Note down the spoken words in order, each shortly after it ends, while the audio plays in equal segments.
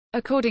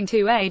According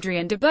to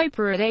Adrien de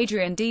Beaupre at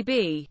Adrien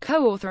DB,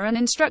 co-author and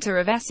instructor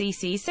of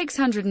SEC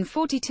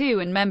 642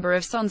 and member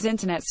of SON's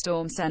Internet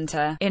Storm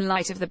Center, in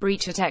light of the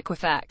breach at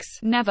Equifax,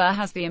 never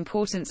has the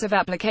importance of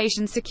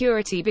application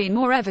security been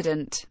more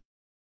evident.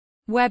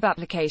 Web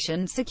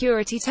application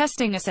security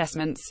testing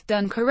assessments,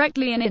 done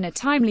correctly and in a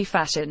timely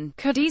fashion,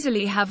 could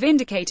easily have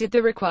vindicated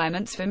the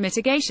requirements for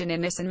mitigation in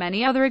this and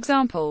many other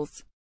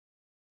examples.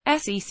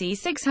 SEC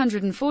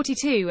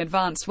 642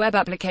 Advanced Web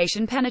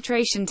Application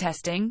Penetration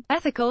Testing,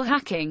 Ethical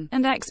Hacking,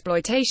 and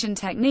Exploitation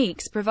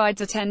Techniques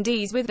provides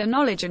attendees with the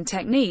knowledge and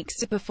techniques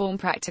to perform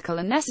practical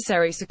and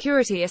necessary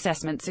security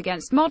assessments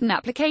against modern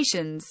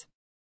applications.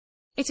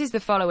 It is the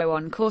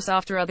follow-on course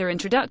after other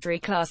introductory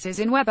classes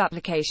in web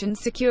application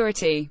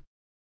security.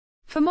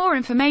 For more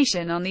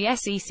information on the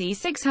SEC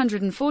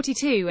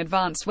 642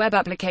 Advanced Web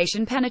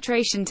Application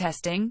Penetration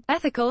Testing,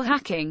 Ethical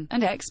Hacking,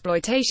 and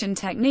Exploitation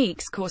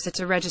Techniques course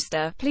to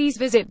register, please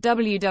visit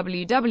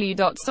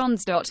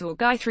www.sons.org.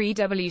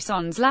 I3W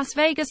SONS Las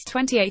Vegas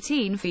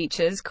 2018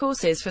 features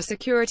courses for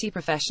security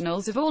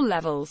professionals of all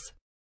levels.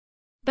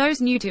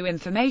 Those new to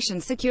information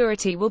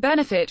security will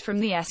benefit from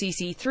the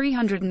SEC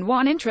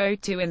 301 Intro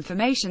to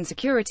Information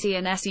Security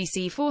and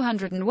SEC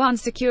 401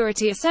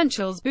 Security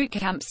Essentials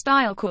Bootcamp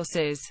style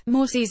courses.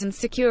 More seasoned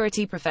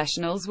security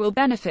professionals will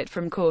benefit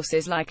from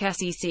courses like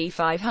SEC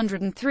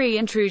 503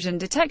 Intrusion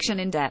Detection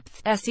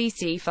In-Depth,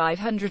 SEC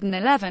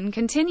 511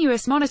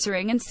 Continuous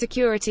Monitoring and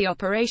Security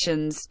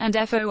Operations, and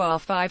FOR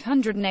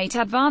 508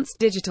 Advanced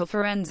Digital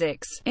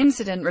Forensics,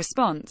 Incident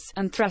Response,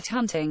 and Threat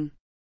Hunting.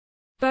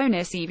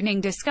 Bonus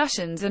evening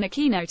discussions and a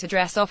keynote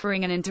address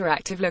offering an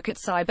interactive look at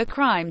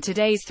cybercrime.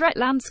 Today's threat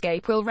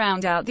landscape will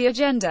round out the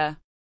agenda.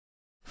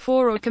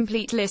 For a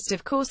complete list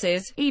of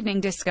courses,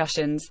 evening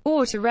discussions,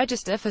 or to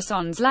register for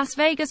SONS Las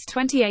Vegas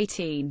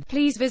 2018,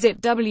 please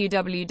visit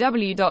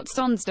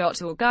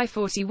www.sons.org.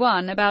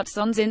 I41 About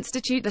SONS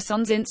Institute. The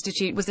SONS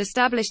Institute was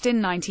established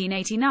in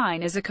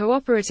 1989 as a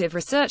cooperative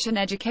research and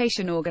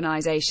education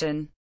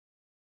organization.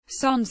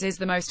 SONS is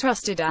the most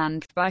trusted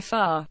and, by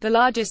far, the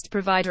largest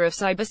provider of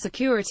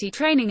cybersecurity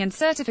training and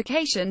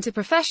certification to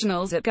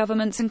professionals at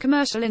governments and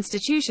commercial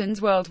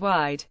institutions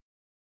worldwide.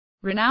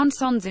 Renowned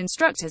SONS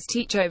instructors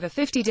teach over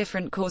 50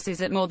 different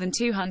courses at more than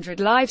 200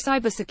 live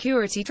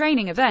cybersecurity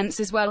training events,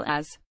 as well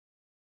as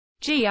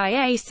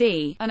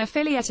GIAC, an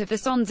affiliate of the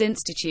SONS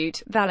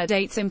Institute,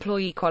 validates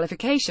employee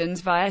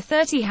qualifications via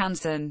 30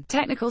 Hansen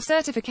technical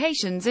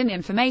certifications in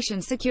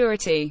information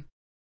security.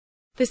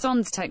 The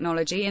SONS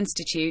Technology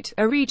Institute,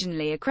 a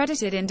regionally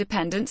accredited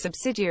independent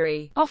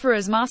subsidiary,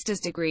 offers master's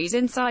degrees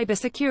in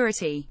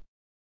cybersecurity.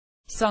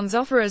 SONS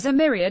offers a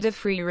myriad of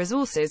free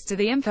resources to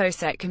the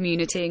InfoSec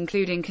community,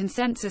 including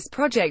consensus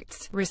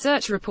projects,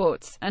 research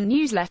reports, and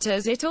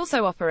newsletters. It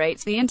also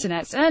operates the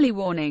Internet's early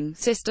warning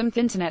system, the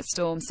Internet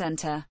Storm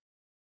Center.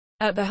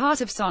 At the heart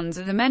of SONS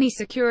are the many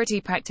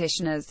security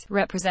practitioners,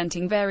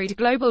 representing varied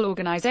global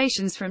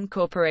organizations from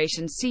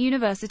corporations to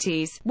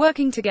universities,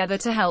 working together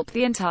to help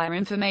the entire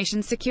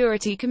information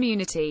security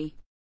community.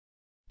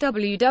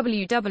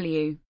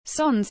 www.sons.org.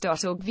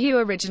 View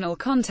original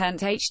content.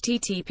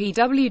 http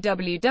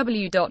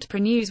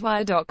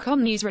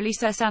www.prenewswire.com. News release.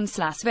 SONS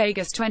Las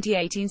Vegas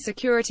 2018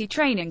 Security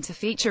Training to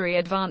feature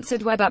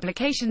Advanced Web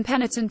Application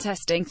Penetration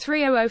Testing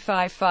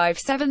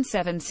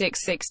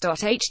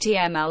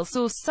 300557766.html.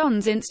 Source: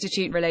 SONS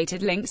Institute.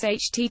 Related links.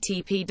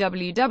 http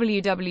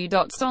www.sons.org.